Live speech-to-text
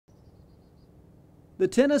The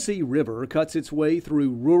Tennessee River cuts its way through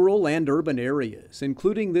rural and urban areas,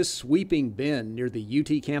 including this sweeping bend near the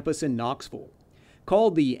UT campus in Knoxville.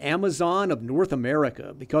 Called the Amazon of North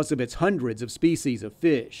America because of its hundreds of species of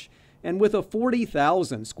fish, and with a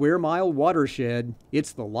 40,000 square mile watershed,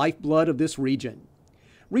 it's the lifeblood of this region.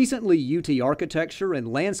 Recently, UT architecture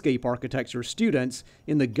and landscape architecture students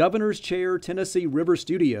in the Governor's Chair Tennessee River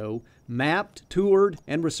Studio mapped, toured,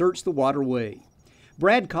 and researched the waterway.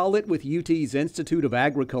 Brad Collett with UT's Institute of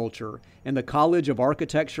Agriculture and the College of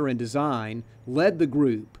Architecture and Design led the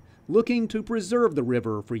group, looking to preserve the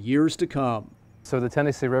river for years to come. So the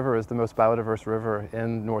Tennessee River is the most biodiverse river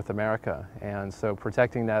in North America, and so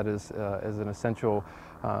protecting that is an essential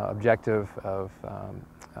objective of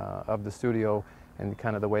the studio and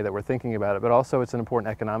kind of the way that we're thinking about it. But also it's an important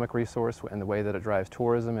economic resource in the way that it drives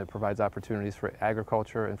tourism. It provides opportunities for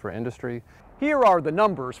agriculture and for industry. Here are the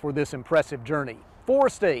numbers for this impressive journey. 4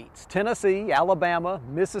 states, Tennessee, Alabama,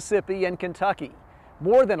 Mississippi, and Kentucky.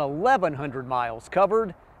 More than 1,100 miles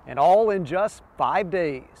covered, and all in just 5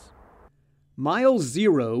 days. Mile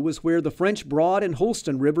 0 was where the French Broad and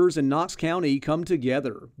Holston rivers in Knox County come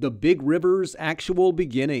together, the Big River's actual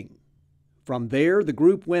beginning. From there, the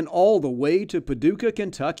group went all the way to Paducah,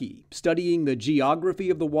 Kentucky, studying the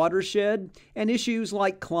geography of the watershed and issues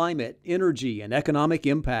like climate, energy, and economic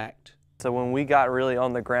impact. So when we got really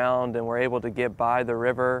on the ground and were able to get by the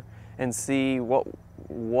river and see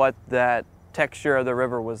what that texture of the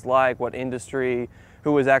river was like, what industry,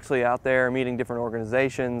 who was actually out there meeting different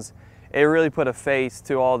organizations, it really put a face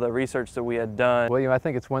to all the research that we had done. Well, I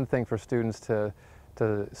think it's one thing for students to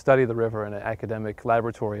study the river in an academic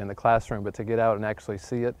laboratory in the classroom, but to get out and actually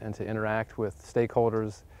see it and to interact with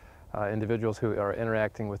stakeholders, individuals who are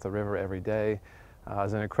interacting with the river every day,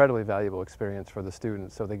 is an incredibly valuable experience for the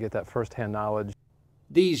students, so they get that firsthand knowledge.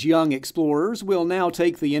 These young explorers will now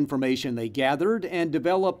take the information they gathered and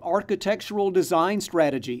develop architectural design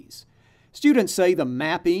strategies. Students say the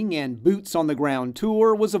mapping and boots-on-the-ground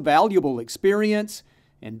tour was a valuable experience,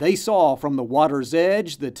 and they saw from the water's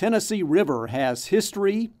edge the Tennessee River has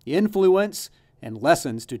history, influence, and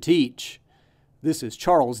lessons to teach. This is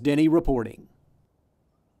Charles Denny reporting.